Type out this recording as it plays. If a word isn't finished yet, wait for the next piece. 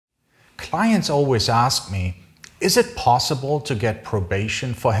Clients always ask me, is it possible to get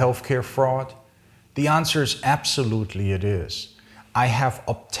probation for healthcare fraud? The answer is absolutely it is. I have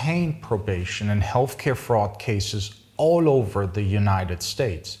obtained probation in healthcare fraud cases all over the United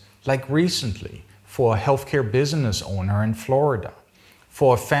States, like recently for a healthcare business owner in Florida,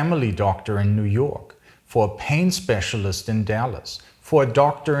 for a family doctor in New York, for a pain specialist in Dallas, for a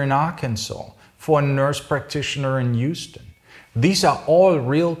doctor in Arkansas, for a nurse practitioner in Houston. These are all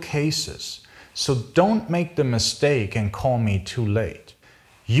real cases, so don't make the mistake and call me too late.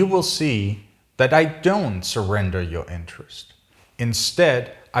 You will see that I don't surrender your interest.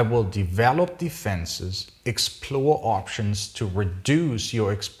 Instead, I will develop defenses, explore options to reduce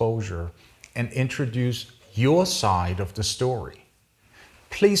your exposure, and introduce your side of the story.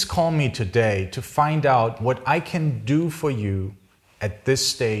 Please call me today to find out what I can do for you at this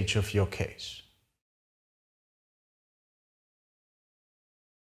stage of your case.